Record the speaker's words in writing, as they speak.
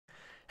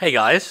Hey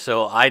guys,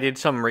 so I did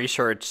some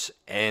research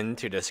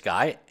into this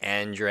guy,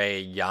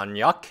 Andrey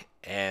Yanyuk,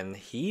 and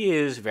he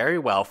is very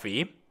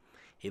wealthy.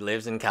 He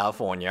lives in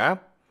California.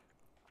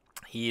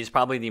 He is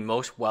probably the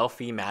most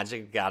wealthy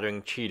Magic the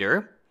Gathering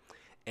cheater,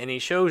 and he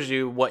shows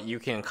you what you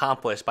can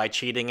accomplish by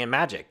cheating in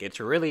Magic. It's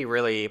really,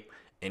 really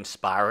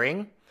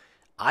inspiring.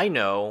 I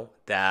know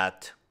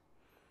that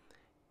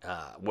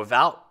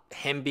without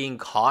him being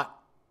caught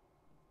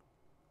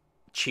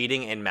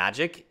cheating in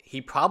Magic, he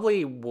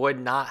probably would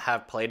not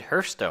have played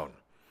Hearthstone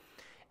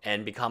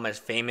and become as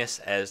famous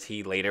as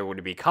he later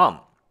would become.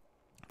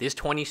 This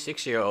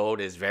 26-year-old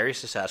is very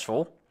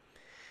successful,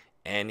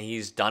 and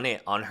he's done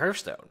it on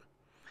Hearthstone.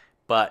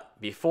 But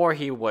before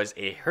he was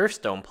a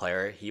Hearthstone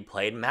player, he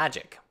played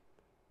Magic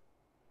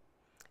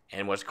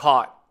and was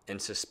caught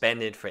and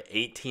suspended for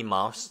 18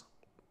 months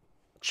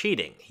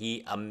cheating.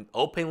 He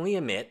openly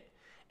admitted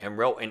and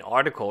wrote an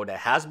article that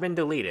has been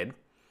deleted,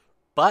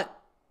 but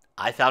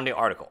I found the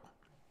article.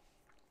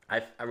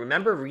 I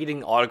remember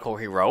reading the article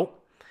he wrote,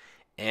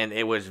 and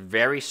it was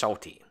very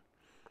salty.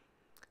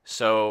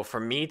 So for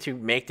me to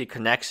make the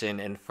connection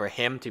and for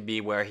him to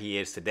be where he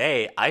is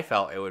today, I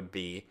felt it would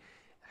be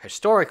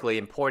historically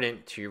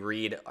important to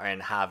read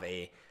and have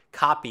a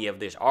copy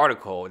of this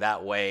article.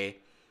 That way,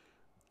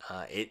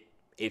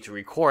 it's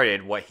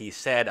recorded what he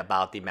said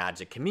about the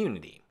Magic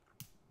community.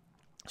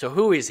 So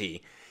who is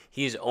he?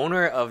 He's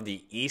owner of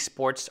the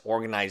esports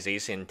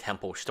organization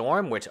Temple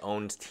Storm, which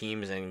owns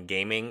teams in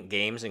gaming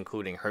games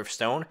including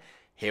Hearthstone,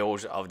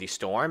 Heroes of the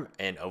Storm,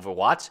 and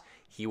Overwatch.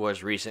 He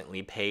was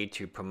recently paid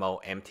to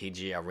promote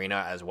MTG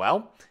Arena as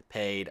well,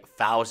 paid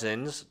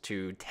thousands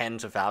to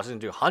tens of thousands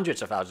to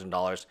hundreds of thousands of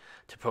dollars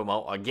to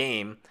promote a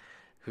game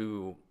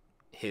who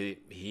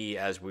he,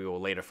 as we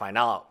will later find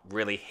out,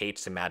 really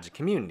hates the Magic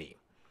community.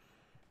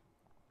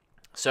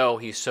 So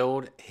he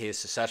sold his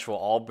successful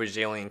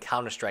all-Brazilian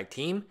Counter-Strike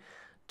team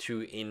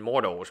to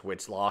Immortals,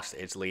 which lost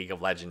its League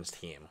of Legends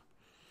team.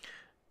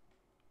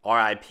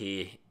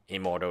 RIP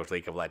Immortals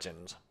League of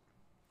Legends.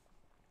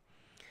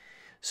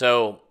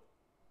 So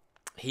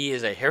he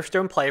is a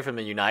Hearthstone player from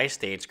the United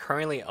States,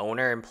 currently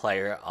owner and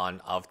player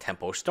of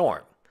Temple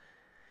Storm.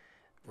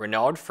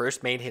 Renaud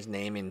first made his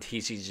name in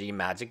TCG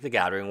Magic the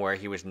Gathering, where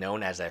he was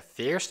known as a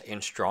fierce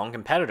and strong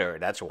competitor.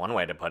 That's one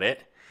way to put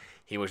it.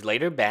 He was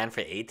later banned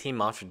for 18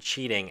 months for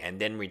cheating and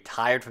then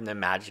retired from the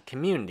Magic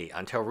community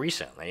until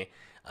recently,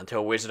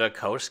 until Wizard of the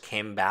Coast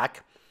came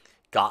back,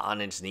 got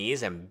on its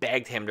knees, and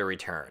begged him to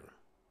return.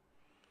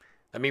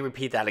 Let me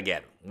repeat that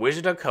again.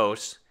 Wizard of the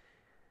Coast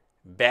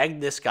begged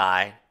this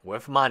guy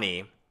with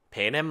money,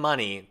 paid him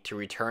money to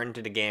return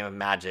to the game of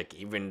Magic,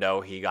 even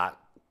though he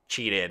got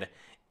cheated,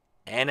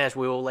 and as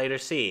we will later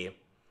see,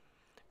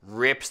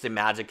 rips the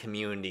Magic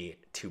community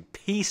to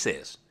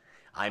pieces.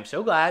 I'm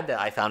so glad that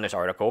I found this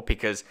article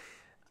because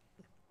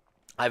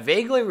I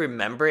vaguely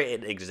remember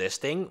it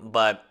existing,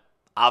 but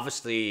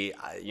obviously,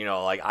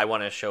 I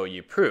want to show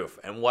you proof.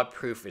 And what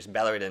proof is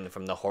better than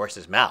from the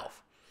horse's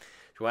mouth?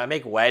 So when I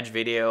make Wedge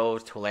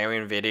videos,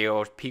 Tolarian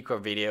videos, Pico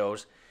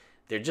videos,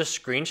 they're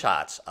just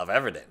screenshots of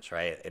evidence,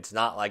 right? It's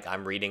not like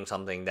I'm reading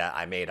something that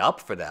I made up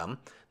for them.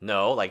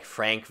 No, like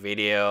Frank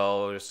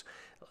videos.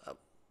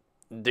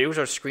 Those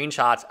are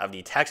screenshots of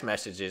the text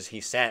messages he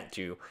sent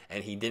to,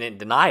 and he didn't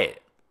deny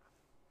it.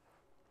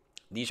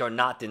 These are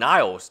not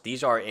denials.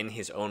 These are in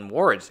his own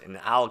words. In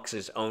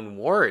Alex's own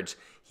words,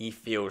 he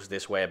feels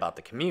this way about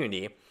the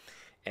community.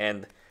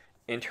 And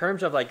in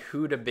terms of like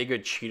who the bigger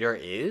cheater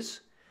is,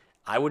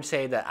 I would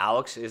say that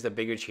Alex is the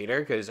bigger cheater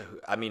because,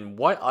 I mean,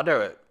 what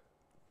other,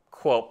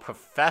 quote,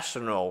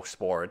 professional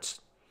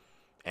sports,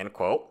 end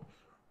quote,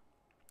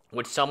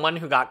 would someone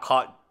who got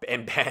caught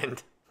and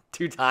banned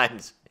 2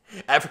 times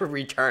ever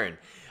return?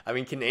 I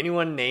mean, can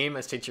anyone name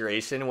a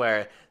situation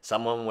where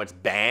someone was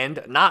banned?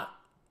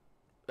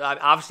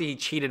 Obviously, he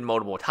cheated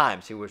multiple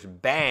times. He was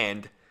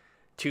banned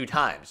 2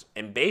 times.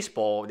 In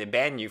baseball, they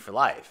ban you for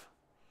life.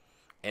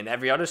 In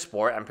every other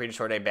sport, I'm pretty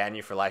sure they ban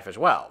you for life as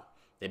well.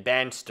 They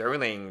banned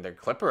Sterling, the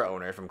Clipper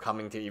owner, from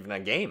coming to even a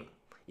game,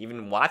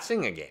 even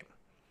watching a game,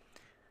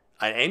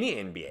 on any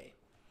NBA.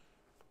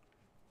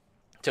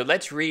 So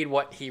let's read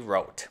what he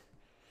wrote.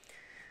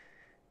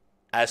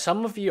 As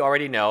some of you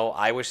already know,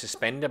 I was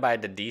suspended by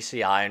the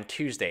DCI on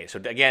Tuesday. So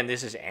again,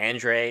 this is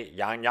Andrey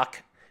Yanyuk,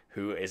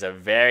 who is a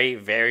very,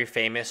 very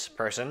famous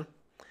person.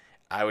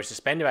 I was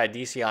suspended by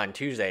DCI on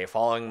Tuesday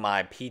following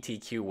my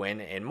PTQ win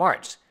in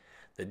March.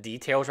 The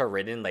details are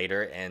written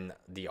later in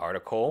the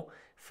article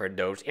for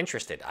those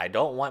interested. I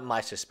don't want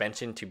my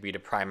suspension to be the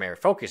primary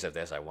focus of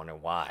this. I wonder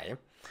why.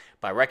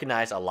 But I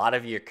recognize a lot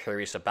of you are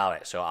curious about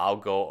it, so I'll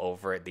go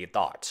over the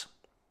thoughts.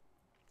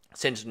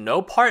 Since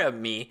no part of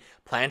me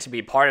plans to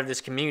be part of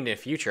this community in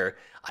the future,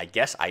 I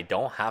guess I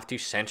don't have to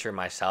censor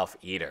myself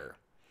either.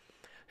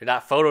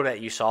 That photo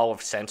that you saw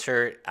with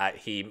censor,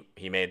 he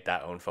made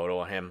that own photo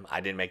of him. I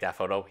didn't make that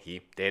photo.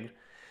 He did.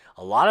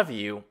 A lot of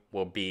you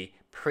will be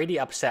pretty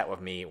upset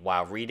with me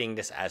while reading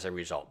this as a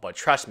result. But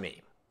trust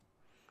me,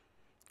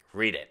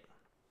 read it.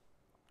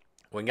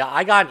 When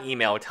I got an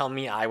email telling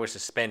me I was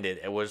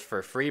suspended, it was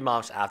for 3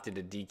 months after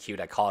the DQ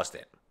that caused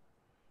it.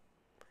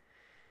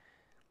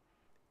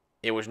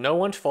 It was no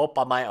one's fault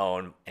but my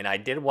own, and I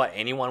did what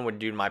anyone would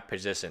do in my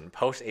position.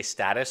 Post a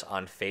status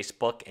on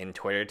Facebook and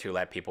Twitter to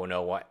let people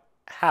know what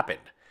happened.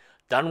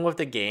 Done with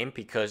the game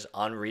because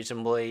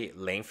unreasonably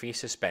lengthy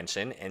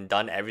suspension, and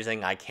done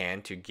everything I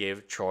can to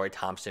give Troy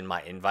Thompson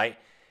my invite.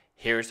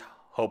 Here's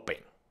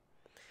hoping.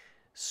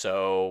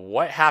 So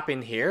what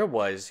happened here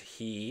was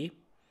he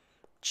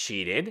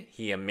cheated.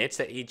 He admits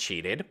that he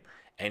cheated,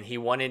 and he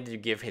wanted to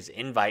give his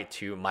invite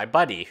to my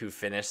buddy who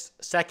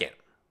finished second.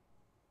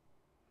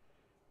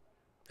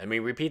 Let me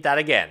repeat that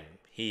again.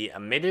 He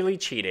admittedly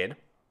cheated,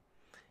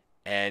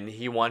 and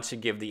he wants to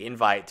give the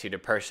invite to the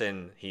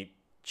person he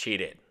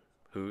cheated,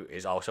 who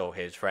is also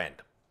his friend.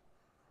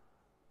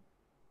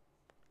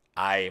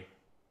 I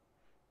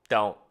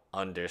don't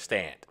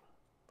understand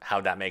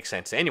how that makes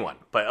sense to anyone,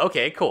 but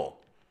okay, cool.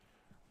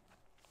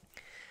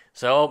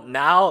 So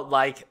now,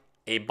 like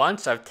a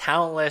bunch of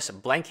talentless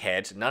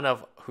blankheads, none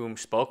of whom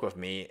spoke with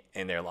me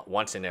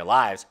once in their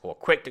lives, were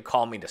quick to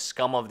call me the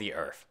scum of the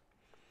earth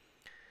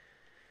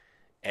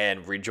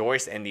and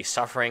rejoice in the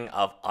suffering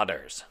of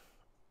others,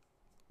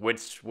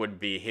 which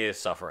would be his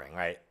suffering,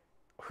 right?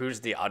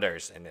 Who's the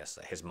others in this?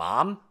 His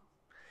mom?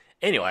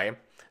 Anyway,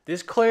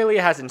 this clearly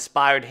has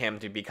inspired him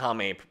to become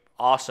an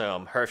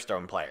awesome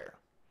Hearthstone player,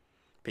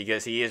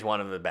 because he is one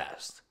of the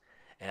best.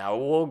 And I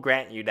will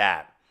grant you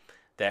that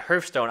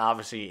Hearthstone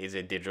obviously is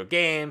a digital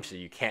game, so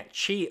you can't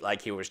cheat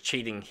like he was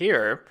cheating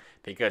here,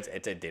 because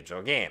it's a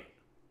digital game.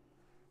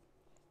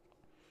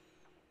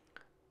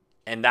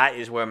 And that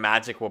is where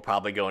Magic will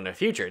probably go in the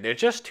future. There's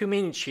just too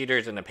many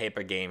cheaters in the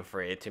paper game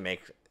for it to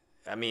make...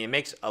 I mean, it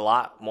makes a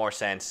lot more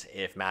sense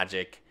if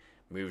Magic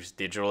moves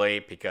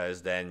digitally,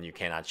 because then you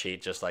cannot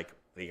cheat, just like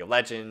League of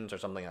Legends or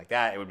something like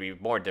that. It would be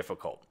more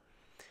difficult.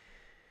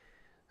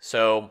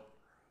 So,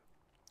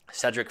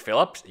 Cedric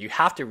Phillips, you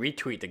have to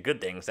retweet the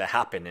good things that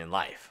happen in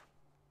life.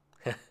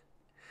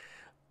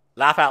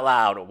 Laugh out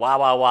loud. Wah,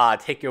 wah, wah.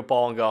 Take your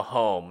ball and go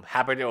home.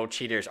 Happy little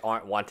cheaters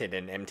aren't wanted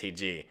in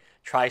MTG.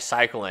 Try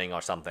cycling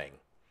or something.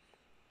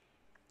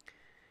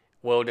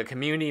 Will the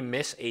community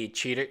miss a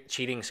cheating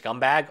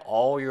scumbag?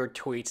 All your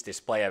tweets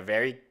display a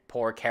very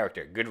poor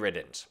character. Good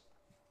riddance.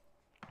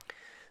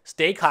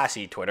 Stay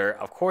classy, Twitter.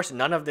 Of course,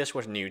 none of this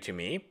was new to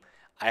me.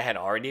 I had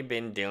already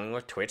been dealing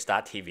with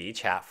Twitch.tv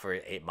chat for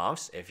 8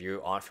 months. If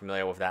you aren't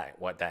familiar with that,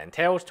 what that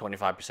entails,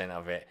 25%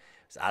 of it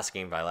was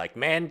asking if I like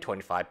men.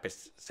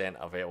 25%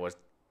 of it was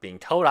being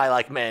told I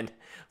like men.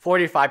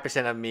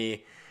 45% of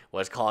me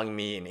was calling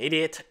me an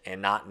idiot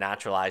and not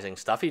naturalizing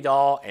stuffy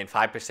doll, and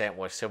 5%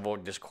 was civil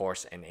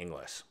discourse in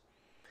English.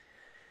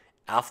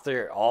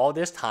 After all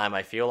this time,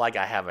 I feel like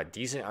I have a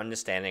decent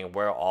understanding of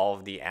where all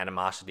of the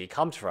animosity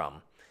comes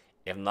from.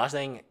 I'm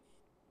nothing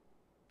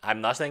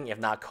if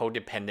not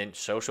codependent,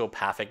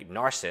 sociopathic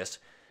narcissist,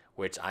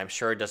 which I'm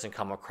sure doesn't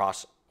come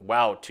across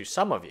well to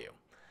some of you.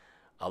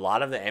 A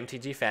lot of the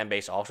MTG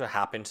fanbase also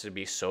happens to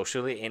be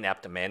socially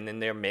inept men in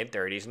their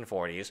mid-30s and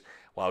 40s,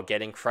 while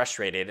getting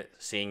frustrated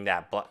seeing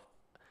that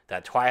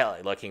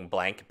Twilight-looking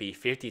blank be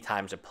 50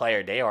 times the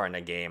player they are in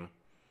the game.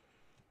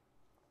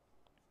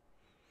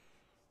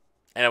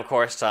 And of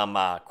course, some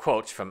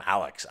quotes from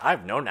Alex.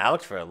 I've known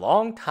Alex for a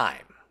long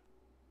time.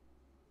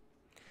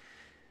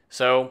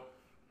 So,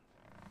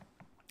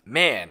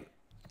 man,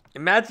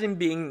 imagine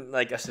being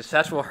like a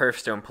successful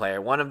Hearthstone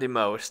player, one of the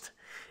most,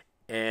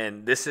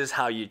 and this is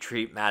how you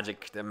treat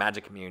the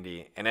Magic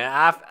community. And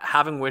then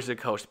having Wizard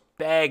Coast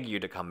beg you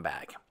to come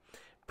back,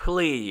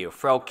 plead you,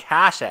 throw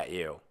cash at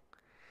you.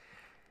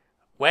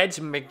 Wedge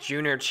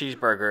McJr.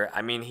 Cheeseburger,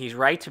 I mean, he's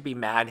right to be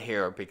mad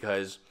here,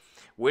 because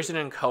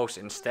Wizard Coast,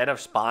 instead of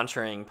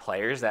sponsoring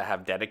players that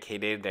have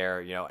dedicated their,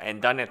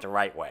 and done it the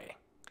right way.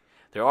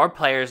 There are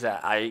players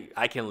that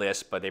I can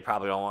list, but they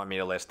probably don't want me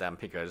to list them,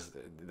 because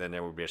then they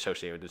would be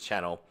associated with this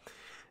channel,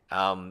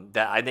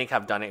 that I think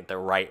have done it the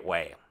right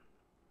way.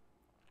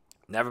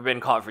 Never been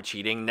caught for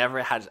cheating,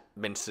 never has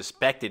been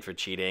suspected for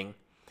cheating,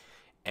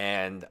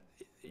 and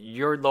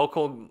your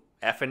local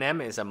F&M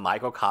is a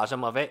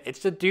microcosm of it. It's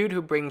the dude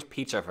who brings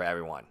pizza for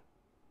everyone.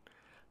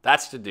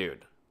 That's the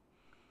dude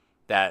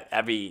that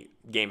every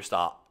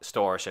GameStop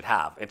store should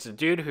have. It's the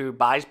dude who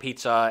buys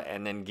pizza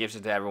and then gives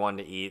it to everyone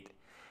to eat.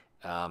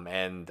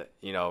 And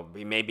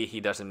maybe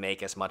he doesn't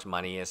make as much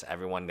money as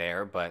everyone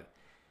there, but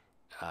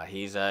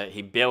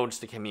he builds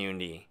the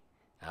community.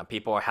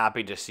 People are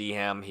happy to see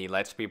him. He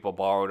lets people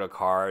borrow the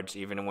cards.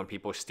 Even when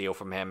people steal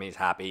from him, he's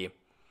happy.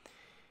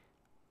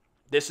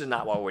 This is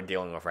not what we're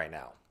dealing with right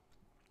now.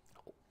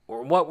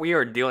 What we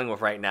are dealing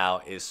with right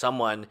now is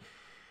someone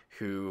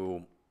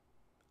who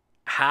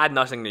had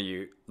nothing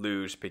to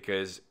lose,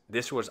 because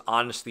this was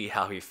honestly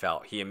how he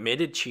felt. He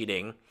admitted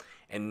cheating,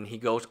 and he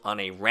goes on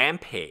a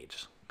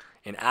rampage.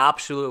 An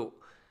absolute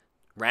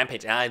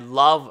rampage. And I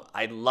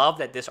love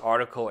that this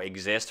article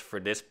exists for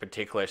this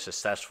particular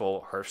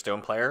successful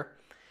Hearthstone player,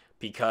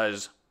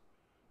 because,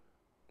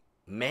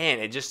 man,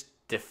 it just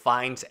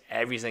defines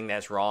everything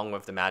that's wrong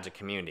with the Magic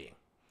community.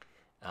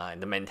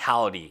 The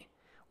mentality,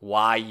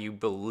 why you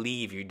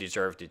believe you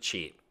deserve to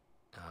cheat.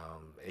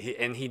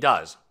 And he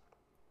does.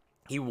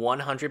 He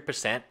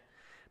 100%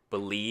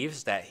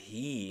 believes that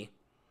he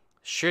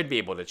should be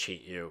able to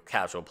cheat you,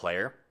 casual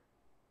player.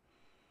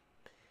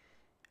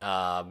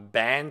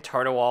 Ban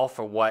Turtlewall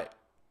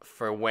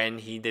for when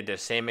he did the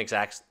same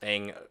exact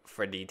thing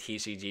for the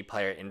TCG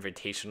Player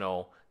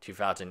Invitational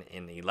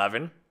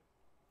 2011.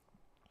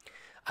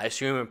 I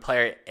assume if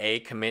player A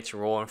commits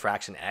rule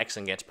infraction X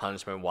and gets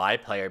punishment Y,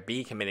 player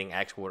B committing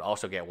X would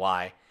also get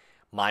Y.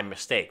 My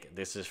mistake.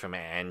 This is from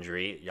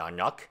Andrey,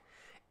 Yanyuk.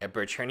 If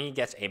Bertrini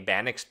gets a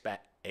ban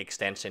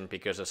extension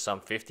because of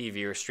some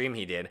 50-viewer stream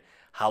he did,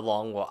 how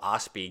long will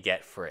OSICA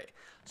get for it?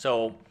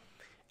 So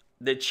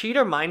the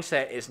cheater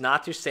mindset is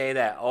not to say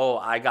that, oh,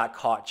 I got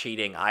caught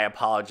cheating, I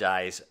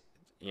apologize.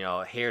 You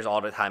know, here's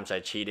all the times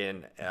I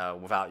cheated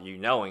without you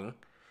knowing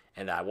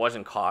and that I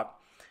wasn't caught.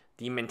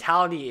 The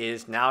mentality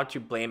is now to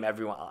blame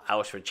everyone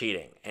else for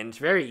cheating. And it's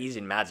very easy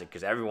in Magic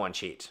because everyone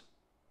cheats.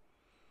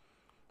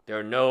 There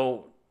are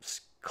no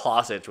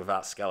closets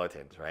without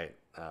skeletons, right?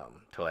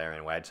 Tolera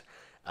and Wedge.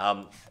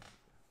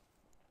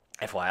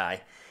 FYI.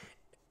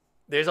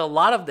 There's a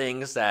lot of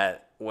things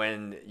that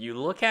when you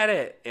look at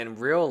it in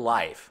real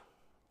life,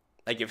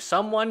 like if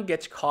someone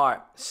gets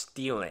caught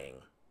stealing,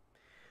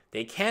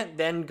 they can't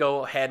then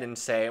go ahead and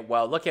say,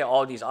 well, look at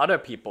all these other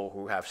people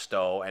who have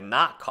stole and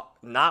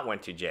not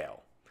went to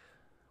jail.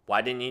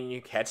 Why didn't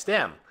you catch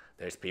them?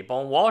 There's people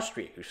on Wall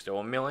Street who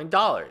stole $1 million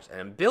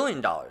and $1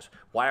 billion.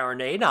 Why are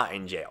they not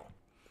in jail?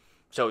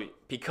 So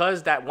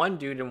because that one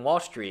dude in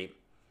Wall Street,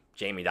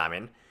 Jamie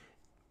Dimon,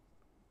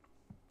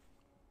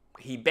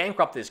 he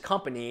bankrupted his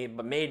company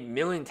but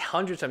made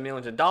hundreds of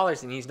millions of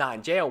dollars and he's not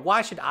in jail,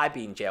 why should I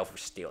be in jail for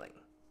stealing?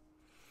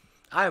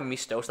 I only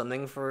stole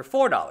something for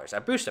 $4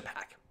 at Booster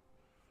Pack.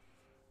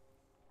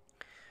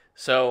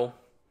 So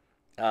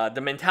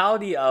the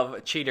mentality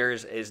of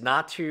cheaters is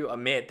not to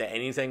admit that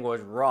anything was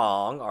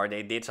wrong or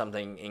they did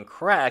something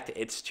incorrect.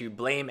 It's to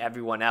blame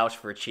everyone else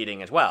for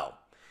cheating as well.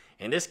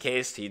 In this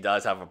case, he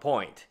does have a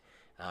point.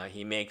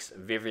 He makes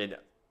vivid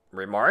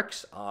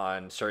remarks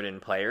on certain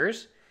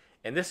players.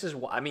 And this is,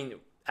 I mean,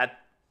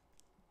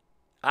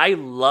 I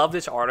love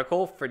this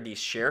article for the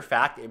sheer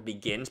fact it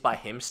begins by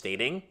him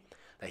stating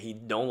that he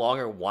no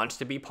longer wants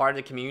to be part of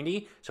the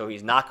community, so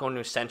he's not going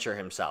to censor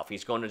himself.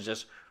 He's going to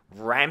just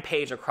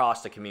rampage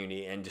across the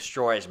community and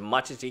destroy as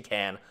much as he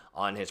can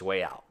on his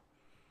way out.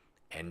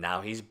 And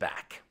now he's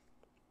back.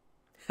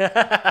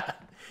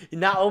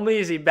 Not only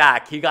is he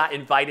back, he got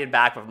invited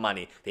back with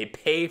money. They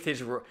paved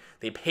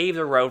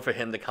the road for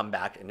him to come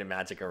back into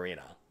Magic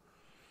Arena.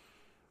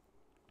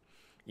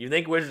 You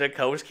think Wizards of the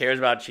Coast cares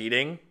about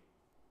cheating?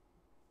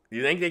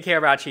 You think they care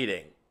about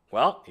cheating?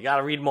 Well, you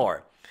gotta read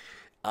more.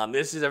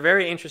 This is a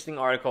very interesting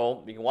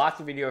article. You can watch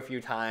the video a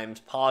few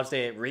times, pause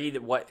it, read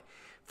what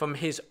from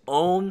his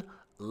own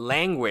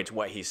language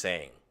what he's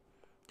saying.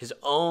 His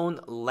own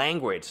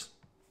language.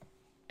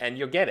 And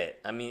you'll get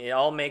it. I mean, it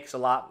all makes a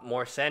lot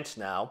more sense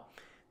now.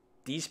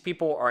 These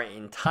people are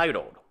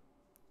entitled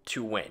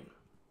to win.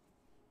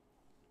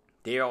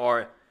 They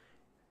are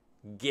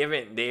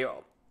given,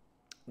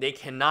 they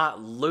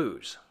cannot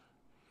lose.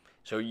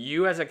 So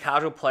you as a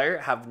casual player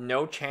have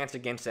no chance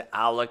against the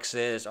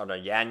Alexes or the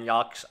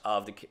Yanyuks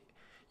of the...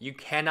 You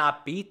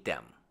cannot beat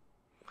them.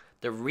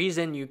 The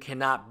reason you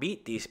cannot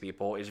beat these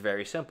people is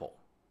very simple.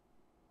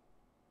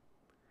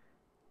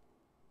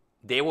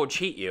 They will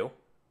cheat you,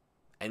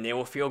 and they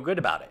will feel good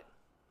about it.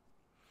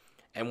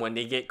 And when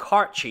they get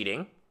caught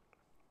cheating,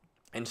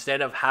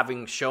 instead of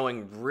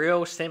showing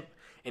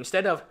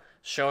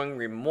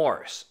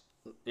remorse,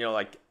 you know,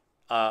 like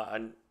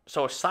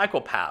so a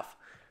psychopath.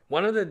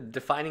 One of the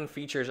defining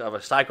features of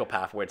a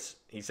psychopath, which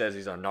he says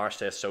he's a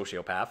narcissist,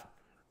 sociopath,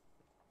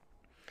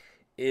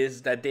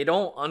 is that they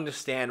don't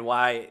understand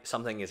why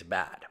something is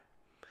bad.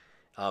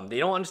 They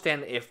don't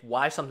understand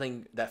why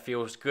something that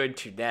feels good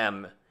to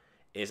them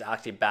is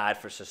actually bad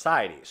for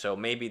society. So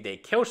maybe they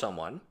kill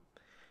someone,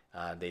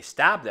 they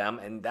stab them,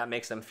 and that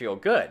makes them feel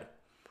good.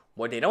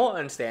 What they don't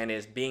understand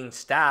is being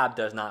stabbed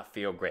does not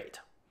feel great.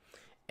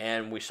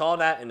 And we saw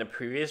that in the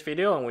previous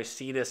video, and we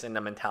see this in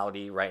the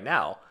mentality right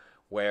now,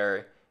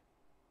 where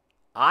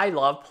I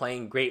love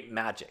playing great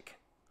Magic.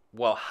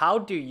 Well, how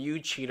do you,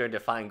 cheater,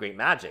 define great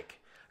Magic?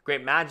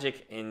 Great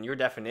Magic, in your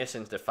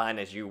definition, is defined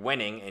as you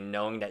winning and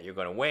knowing that you're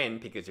going to win,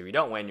 because if you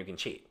don't win, you can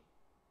cheat.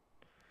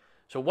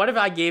 So what if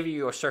I gave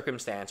you a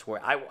circumstance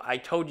where I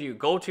told you,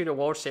 go to the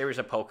World Series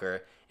of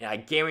Poker, and I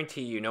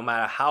guarantee you, no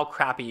matter how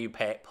crappy you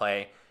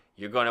play,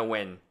 you're going to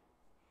win.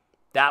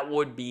 That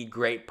would be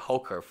great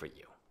poker for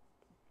you,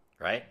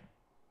 right?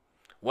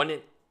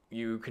 Wouldn't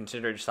you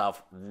consider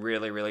yourself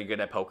really, really good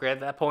at poker at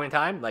that point in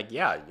time? Like,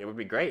 yeah, it would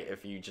be great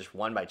if you just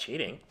won by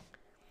cheating.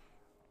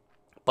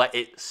 But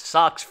it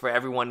sucks for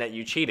everyone that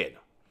you cheated.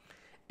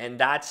 And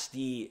that's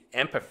the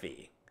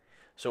empathy.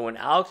 So when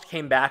Alex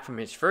came back from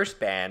his first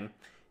ban,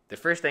 the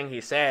first thing he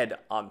said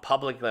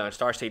publicly on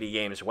Star City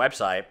Games'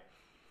 website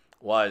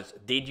was,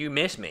 "Did you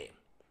miss me?"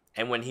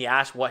 And when he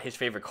asked what his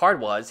favorite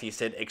card was, he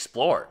said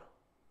Explore.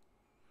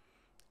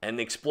 And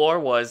Explore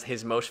was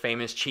his most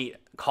famous cheat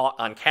caught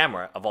on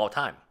camera of all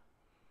time.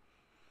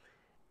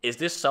 is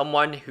this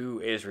someone who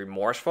is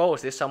remorseful?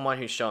 Is this someone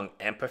who's showing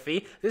empathy?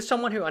 Is this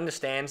someone who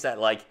understands that,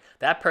 like,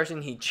 that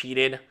person he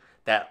cheated,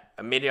 that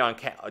admitted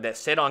that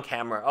said on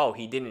camera, oh,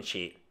 he didn't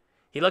cheat.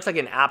 He looks like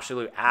an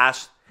absolute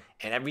ass,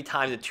 and every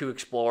time the 2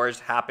 explorers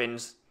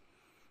happens,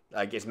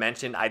 like is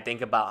mentioned, I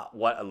think about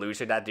what a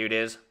loser that dude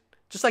is.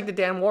 Just like the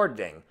Dan Ward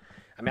thing.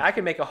 I mean, I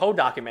could make a whole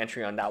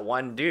documentary on that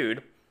one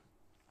dude,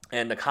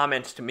 and the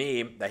comments to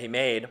me that he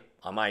made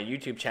on my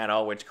YouTube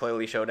channel, which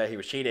clearly showed that he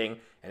was cheating,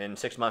 and then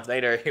 6 months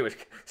later, he was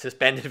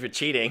suspended for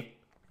cheating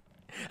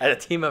at a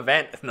team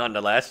event,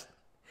 nonetheless.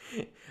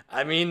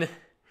 I mean,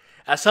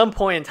 at some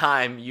point in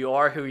time, you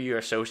are who you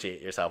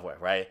associate yourself with,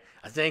 right?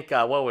 I think,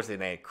 what was his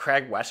name?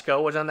 Craig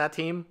Wesco was on that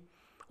team?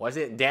 Was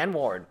it? Dan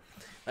Ward.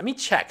 Let me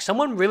check.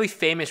 Someone really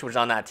famous was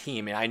on that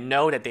team, and I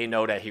know that they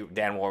know that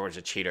Dan Ward was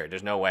a cheater.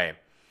 There's no way.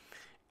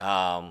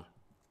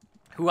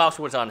 Who else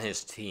was on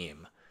his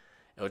team?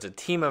 It was a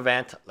team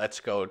event. Let's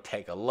go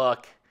take a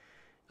look.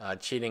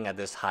 Cheating at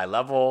this high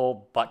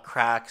level. Butt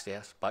cracks.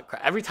 Yes, butt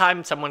crack. Every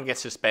time someone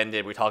gets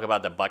suspended, we talk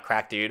about the butt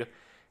crack dude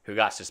who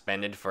got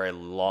suspended for a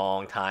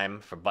long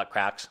time for butt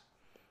cracks.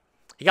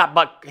 He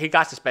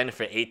got suspended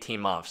for 18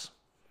 months.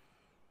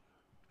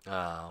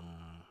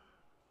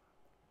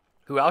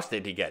 Who else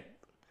did he get?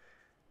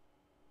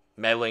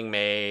 Meddling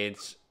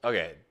maids.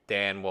 Okay,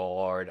 Dan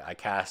Ward. I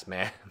cast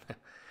man.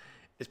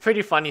 It's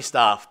pretty funny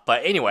stuff.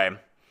 But anyway,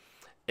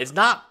 it's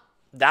not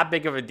that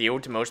big of a deal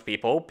to most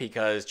people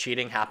because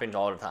cheating happens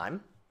all the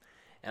time.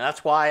 And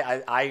that's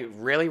why I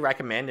really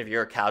recommend, if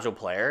you're a casual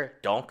player,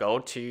 don't go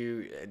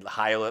to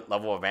high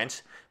level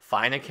events.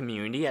 Find a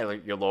community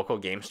at your local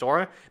game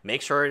store.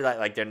 Make sure that,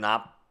 like, they're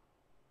not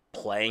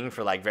playing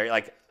for, like, very,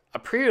 like, a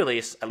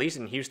pre-release, at least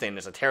in Houston,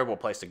 is a terrible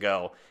place to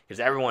go because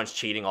everyone's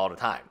cheating all the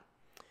time.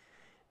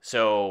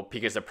 So,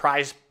 because the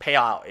prize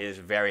payout is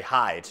very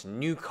high. It's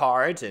new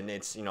cards, and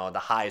it's, you know, the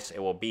highest it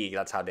will be.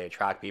 That's how they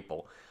attract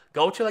people.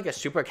 Go to, like, a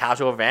super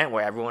casual event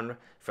where everyone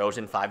throws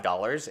in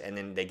 $5, and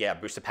then they get a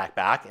booster pack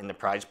back, and the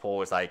prize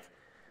pool is, like,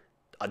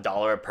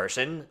 $1 a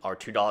person or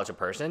 $2 a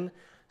person.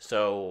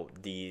 So,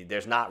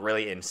 there's not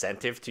really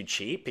incentive to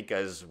cheat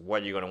because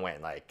what are you going to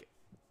win? Like,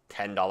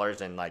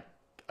 $10 and, like,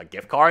 a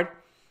gift card?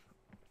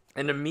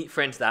 And to meet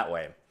friends that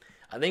way.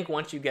 I think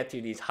once you get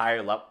to these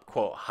higher,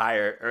 quote,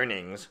 higher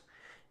earnings,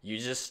 you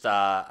just,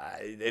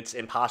 it's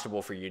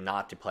impossible for you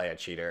not to play a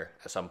cheater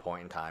at some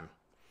point in time.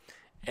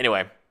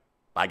 Anyway,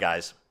 bye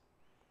guys.